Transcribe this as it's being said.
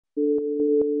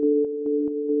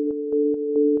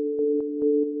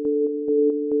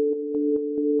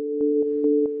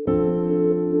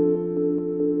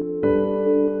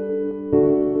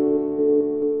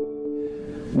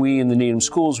Needham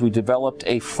Schools, we developed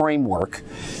a framework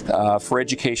for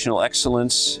educational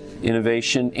excellence,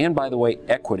 innovation, and, by the way,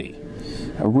 equity.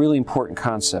 A really important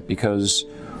concept because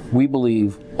we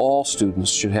believe all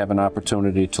students should have an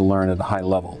opportunity to learn at a high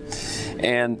level.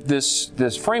 And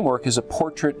this framework is a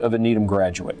portrait of a Needham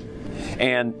graduate.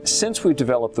 And since we've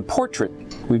developed the portrait,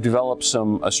 we've developed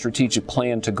a strategic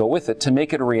plan to go with it to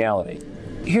make it a reality.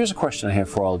 Here's a question I have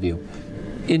for all of you.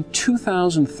 In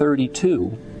 2032,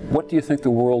 what do you think the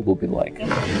world will be like?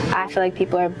 I feel like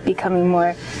people are becoming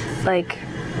more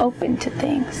open to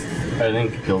things. I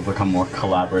think people become more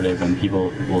collaborative and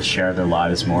people will share their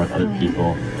lives more with other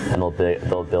people. And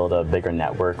they'll build a bigger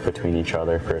network between each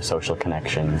other for social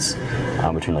connections,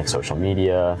 between social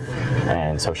media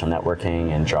and social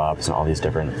networking and jobs and all these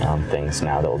different things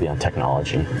now that will be on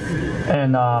technology.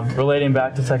 And relating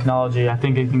back to technology, I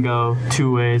think it can go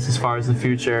two ways as far as the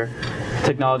future.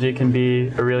 Technology can be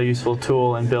a really useful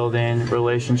tool in building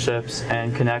relationships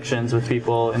and connections with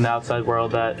people in the outside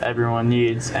world that everyone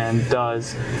needs and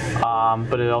does.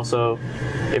 But it also,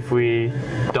 if we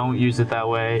don't use it that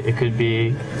way, it could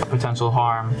be a potential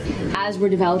harm. As we're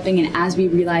developing and as we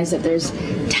realize that there's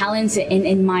talents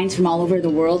and minds from all over the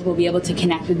world, we'll be able to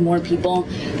connect with more people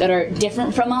that are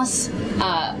different from us,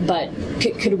 but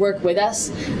could work with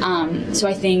us. So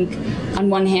I think on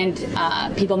one hand,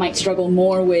 people might struggle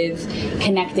more with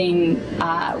connecting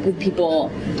with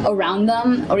people around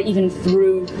them or even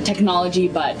through technology,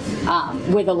 but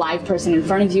with a live person in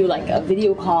front of you, like a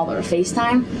video call or a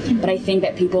FaceTime. But I think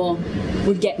that people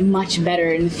would get much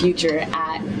better in the future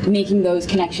at making those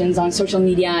connections on social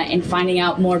media and finding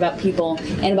out more about people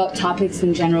and about topics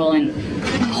in general and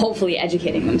hopefully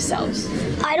educating themselves.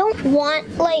 I don't want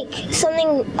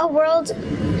a world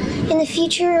in the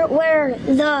future where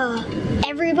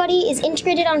everybody is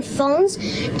integrated on phones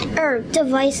or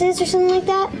devices or something like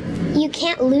that. You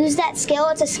can't lose that skill.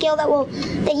 It's a skill that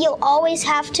you'll always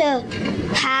have to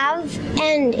have,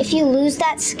 and if you lose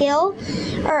that skill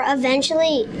or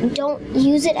eventually don't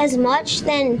use it as much,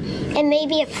 then it may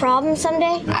be a problem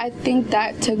someday. I think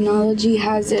that technology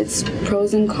has its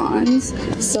pros and cons.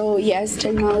 So yes,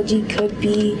 technology could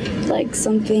be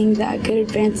something that could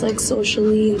advance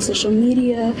socially and social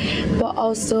media, but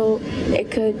also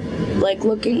it could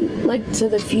looking to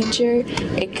the future,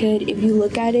 it could, if you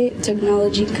look at it,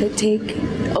 technology could take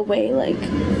away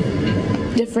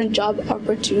different job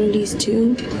opportunities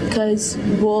too, because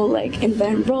we'll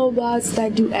invent robots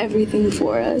that do everything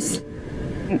for us.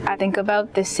 I think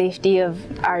about the safety of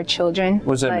our children.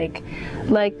 What does that mean?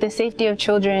 Like the safety of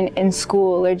children in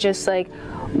school, or just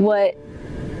what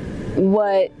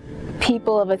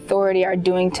people of authority are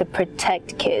doing to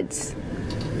protect kids,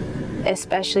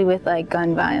 especially with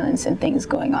gun violence and things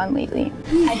going on lately.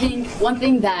 I think one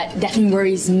thing that definitely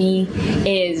worries me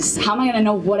is how am I going to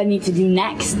know what I need to do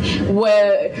next?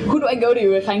 Who do I go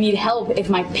to if I need help if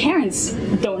my parents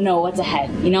don't know what's ahead?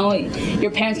 You know,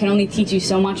 your parents can only teach you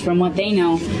so much from what they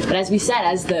know, but as we said,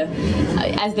 as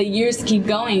the years keep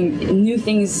going, new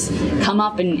things come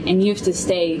up and you have to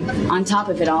stay on top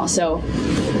of it all. So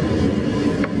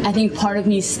I think part of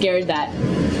me is scared that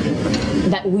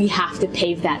we have to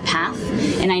pave that path,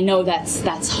 and I know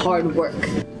that's hard work.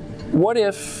 What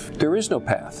if there is no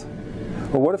path?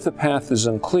 Or what if the path is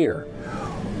unclear?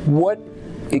 What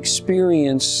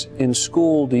experience in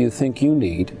school do you think you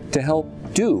need to help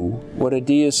do what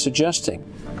Adia is suggesting?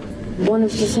 One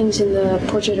of the things in the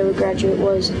portrait of a graduate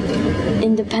was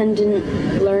independent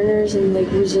learners and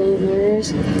resilient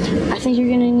learners. I think you're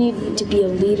going to need to be a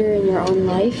leader in your own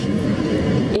life,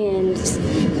 and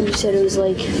you said it was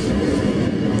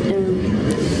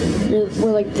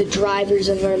we're the drivers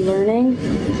of our learning,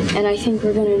 and I think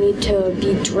we're going to need to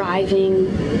be driving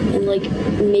and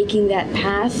making that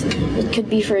path. It could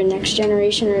be for a next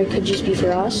generation, or it could just be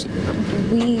for us.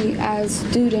 We as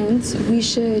students, we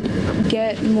should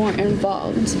get more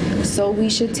involved. So we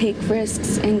should take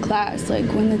risks in class.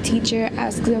 When the teacher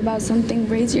asks about something,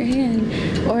 raise your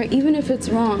hand. Or even if it's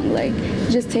wrong,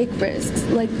 just take risks.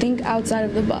 Think outside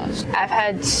of the box. I've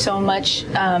had so much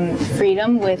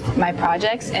freedom with my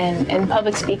projects, and in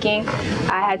public speaking,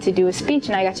 I had to do a speech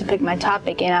and I got to pick my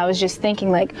topic, and I was just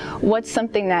thinking what's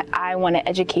something that I want to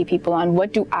educate people on?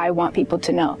 What do I want people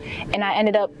to know? And I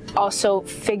ended up also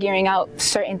figuring out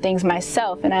certain things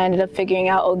myself, and I ended up figuring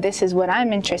out, oh, this is what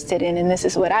I'm interested in and this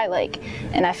is what I like.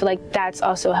 And I feel like that's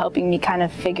also helping me kind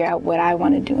of figure out what I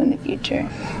want to do in the future.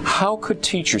 How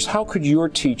could your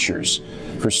teachers,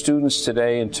 for students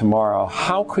today and tomorrow,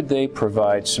 how could they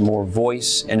provide some more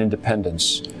voice and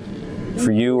independence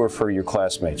for you or for your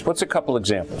classmates? What's a couple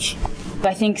examples?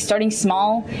 I think starting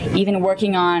small, even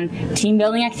working on team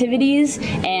building activities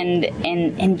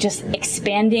and just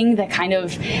expanding the kind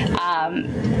of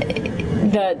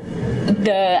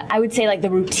I would say like the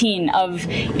routine of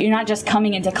you're not just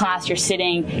coming into class, you're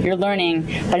sitting, you're learning,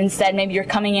 but instead maybe you're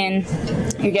coming in,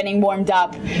 you're getting warmed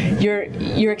up,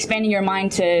 you're expanding your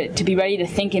mind to be ready to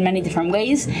think in many different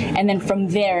ways, and then from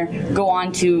there go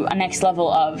on to a next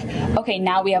level of, okay,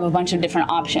 now we have a bunch of different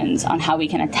options on how we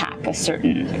can attack a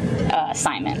certain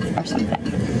assignment or something.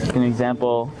 An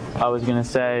example, I was going to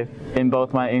say, in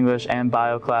both my English and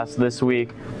bio class this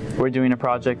week, we're doing a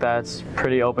project that's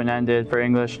pretty open-ended. For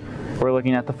English, we're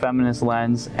looking at the feminist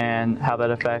lens and how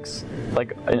that affects,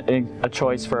 like a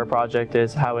choice for a project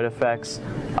is how it affects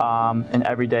an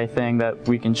everyday thing that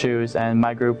we can choose. And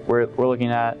my group, we're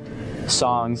looking at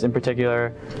songs, in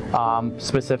particular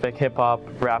specific hip-hop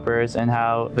rappers and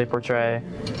how they portray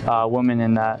women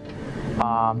in that.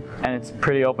 And it's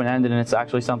pretty open-ended, and it's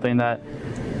actually something that,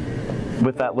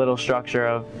 with that little structure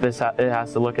of this, it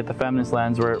has to look at the feminist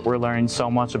lens. We're learning so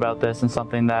much about this, and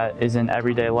something that is in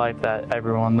everyday life that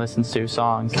everyone listens to,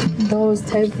 songs. Those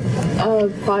type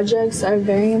of projects are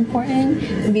very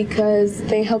important because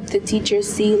they help the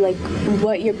teachers see like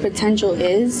what your potential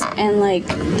is and like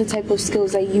the type of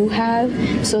skills that you have,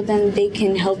 so then they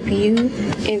can help you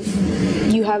if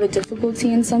you have a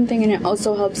difficulty in something, and it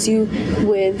also helps you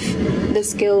with the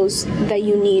skills that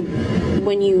you need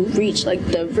when you reach like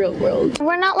the real world.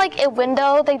 We're not like a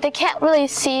window. They can't really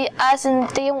see us, and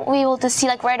they won't be able to see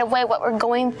like right away what we're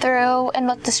going through and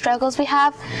what the struggles we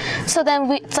have. So then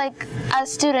it's like,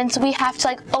 as students, we have to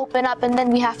like open up, and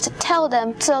then we have to tell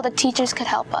them so the teachers could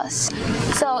help us.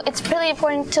 So it's really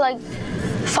important to like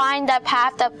find that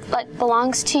path that like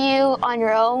belongs to you on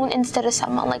your own, instead of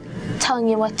someone like telling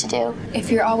you what to do. If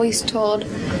you're always told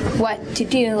what to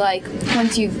do, like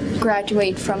once you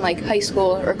graduate from like high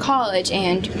school or college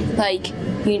and like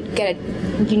you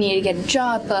need to get a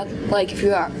job, but like if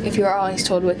you are always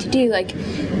told what to do, like,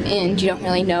 and you don't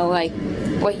really know like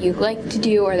what you like to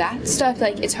do or that stuff,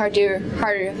 like it's harder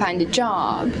to find a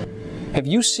job. Have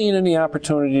you seen any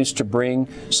opportunities to bring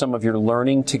some of your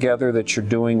learning together that you're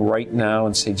doing right now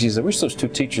and say, geez, I wish those two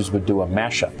teachers would do a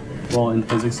mashup? Well, in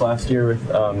physics last year with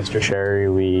Mr. Sherry,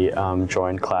 we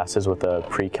joined classes with a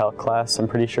pre-calc class, I'm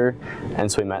pretty sure. And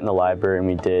so we met in the library and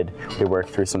we worked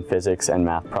through some physics and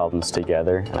math problems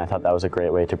together. And I thought that was a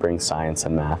great way to bring science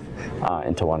and math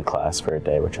into one class for a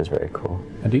day, which was very cool.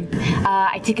 Adi?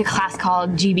 I take a class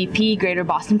called GBP, Greater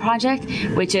Boston Project,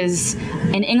 which is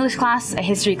an English class, a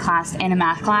history class, and a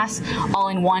math class, all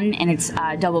in one, and it's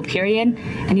double period.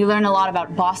 And you learn a lot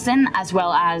about Boston, as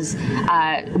well as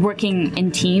working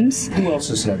in teams. Who else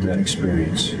has had that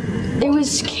experience? It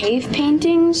was cave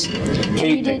paintings.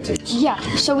 Cave paintings? Yeah,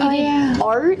 so we did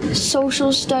art,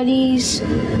 social studies,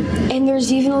 and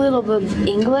there's even a little bit of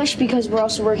English because we're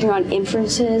also working on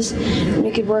inferences. And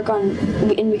we could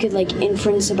like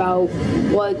inference about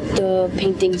what the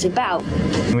painting's about.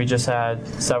 We just had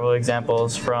several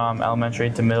examples from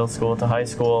elementary to middle school to high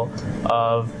school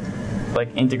of like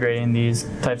integrating these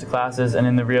types of classes, and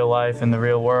in the real life, in the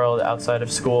real world, outside of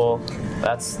school,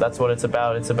 that's what it's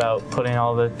about. It's about putting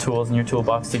all the tools in your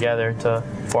toolbox together to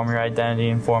form your identity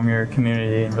and form your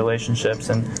community and relationships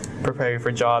and prepare you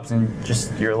for jobs and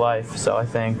just your life. So I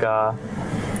think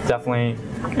definitely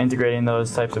integrating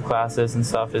those types of classes and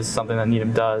stuff is something that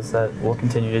Needham does, that we'll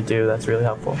continue to do. That's really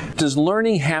helpful. Does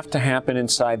learning have to happen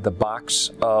inside the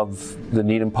box of the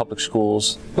Needham Public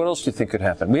Schools? What else do you think could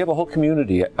happen? We have a whole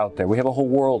community out there. We have a whole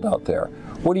world out there.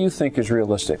 What do you think is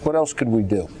realistic? What else could we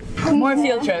do? More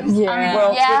field trips.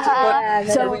 Yeah.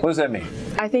 What does that mean?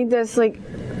 I think that's like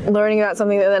learning about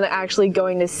something and then actually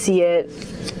going to see it.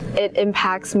 It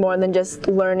impacts more than just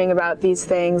learning about these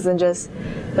things and just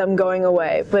them going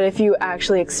away. But if you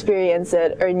actually experience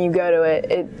it and you go to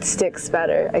it, it sticks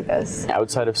better, I guess.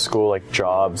 Outside of school, like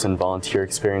jobs and volunteer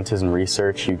experiences and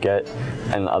research, you get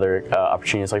and other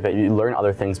opportunities like that. You learn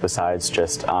other things besides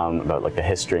just about like the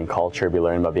history and culture. You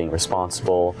learn about being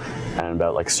responsible and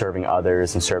about like serving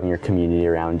others and serving your community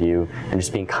around you and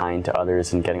just being kind to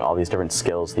others and getting all these different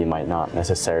skills that you might not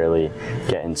necessarily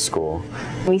get in school.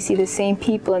 We see the same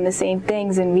people and the same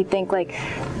things, and we think like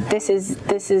this is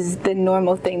the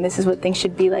normal thing, this is what things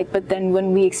should be like. But then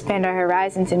when we expand our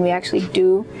horizons and we actually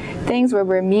do things where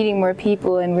we're meeting more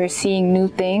people and we're seeing new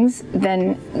things,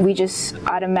 then we just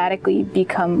automatically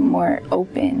become more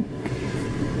open.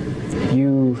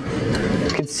 You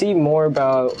could see more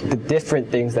about the different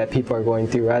things that people are going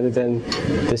through rather than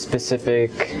the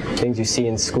specific things you see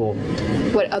in school.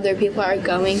 What other people are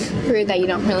going through that you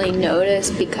don't really notice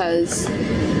because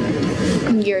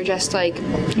you're just like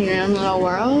in your own little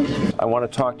world. I want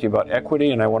to talk to you about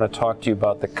equity, and I want to talk to you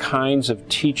about the kinds of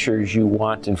teachers you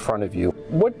want in front of you.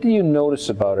 What do you notice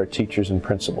about our teachers and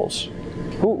principals?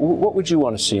 What would you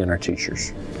want to see in our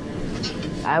teachers?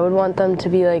 I would want them to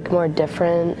be like more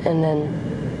different, and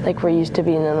then like we're used to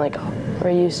being them, like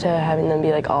we're used to having them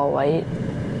be like all white,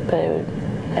 but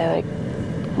I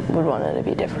would want it to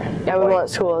be different. I would want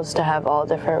schools to have all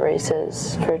different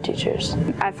races for teachers.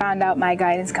 I found out my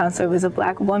guidance counselor was a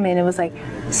black woman. It was like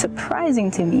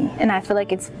surprising to me, and I feel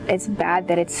like it's bad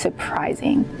that it's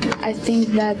surprising. I think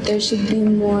that there should be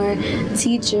more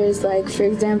teachers, like for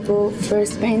example for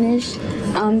Spanish,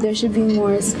 there should be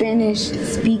more Spanish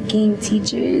speaking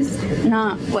teachers,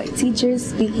 not white teachers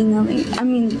speaking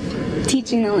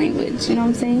teaching the language, you know what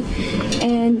I'm saying?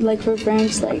 And like for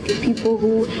French, like people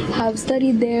who have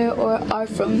studied there or are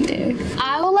from there.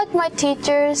 I would like my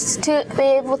teachers to be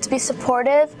able to be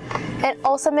supportive and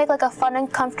also make like a fun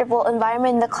and comfortable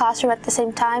environment in the classroom at the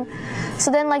same time.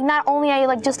 So then like not only are you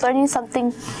like just learning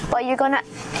something, but you can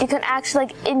actually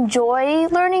like enjoy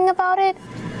learning about it,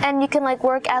 and you can like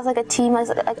work as like a team, as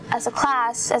a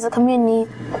class, as a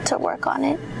community to work on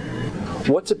it.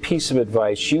 What's a piece of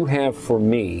advice you have for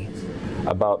me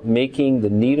about making the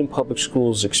Needham Public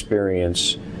Schools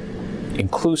experience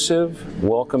inclusive,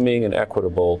 welcoming, and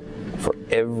equitable for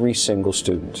every single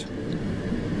student?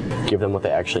 Give them what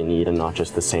they actually need and not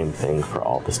just the same thing for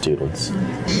all the students.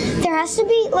 There has to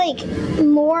be like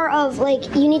more of like,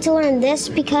 you need to learn this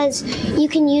because you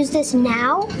can use this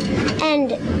now,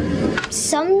 and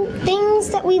some things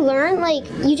that we learn, like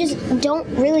you just don't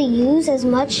really use as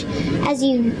much as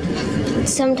you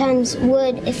sometimes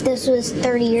would if this was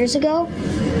 30 years ago.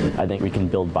 I think we can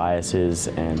build biases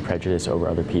and prejudice over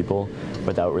other people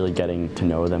without really getting to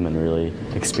know them and really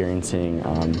experiencing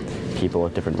people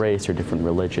with different race or different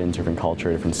religions, different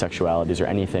culture, different sexualities, or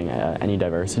anything, any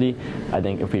diversity. I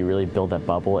think if we really build that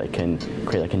bubble, it can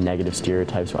create like a negative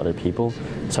stereotypes for other people.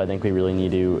 So I think we really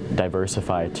need to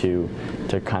diversify to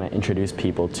kind of introduce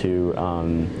people to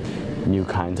new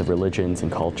kinds of religions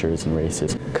and cultures and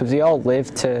races. Because we all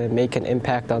live to make an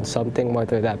impact on something,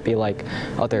 whether that be like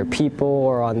other people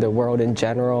or on the world in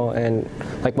general. And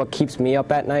like what keeps me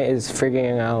up at night is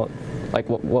figuring out like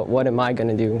what am I going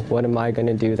to do? What am I going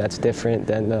to do that's different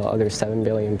than the other 7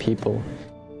 billion people?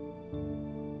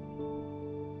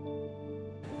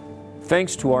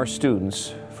 Thanks to our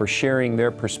students for sharing their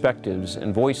perspectives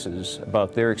and voices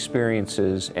about their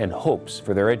experiences and hopes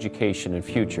for their education and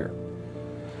future.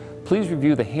 Please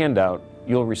review the handout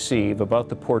you'll receive about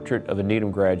the portrait of a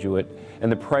Needham graduate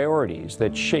and the priorities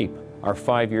that shape our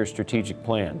 5-year strategic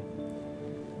plan.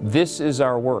 This is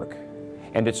our work,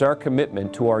 and it's our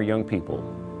commitment to our young people.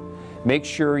 Make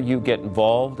sure you get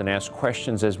involved and ask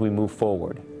questions as we move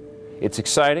forward. It's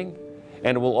exciting,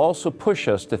 and it will also push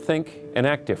us to think and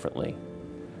act differently.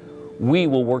 We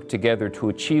will work together to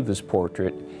achieve this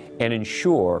portrait and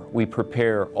ensure we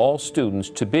prepare all students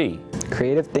to be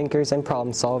creative thinkers and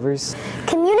problem solvers,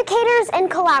 communicators and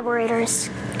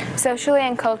collaborators, socially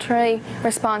and culturally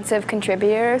responsive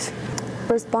contributors,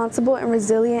 responsible and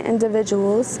resilient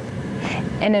individuals,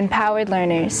 and empowered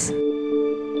learners.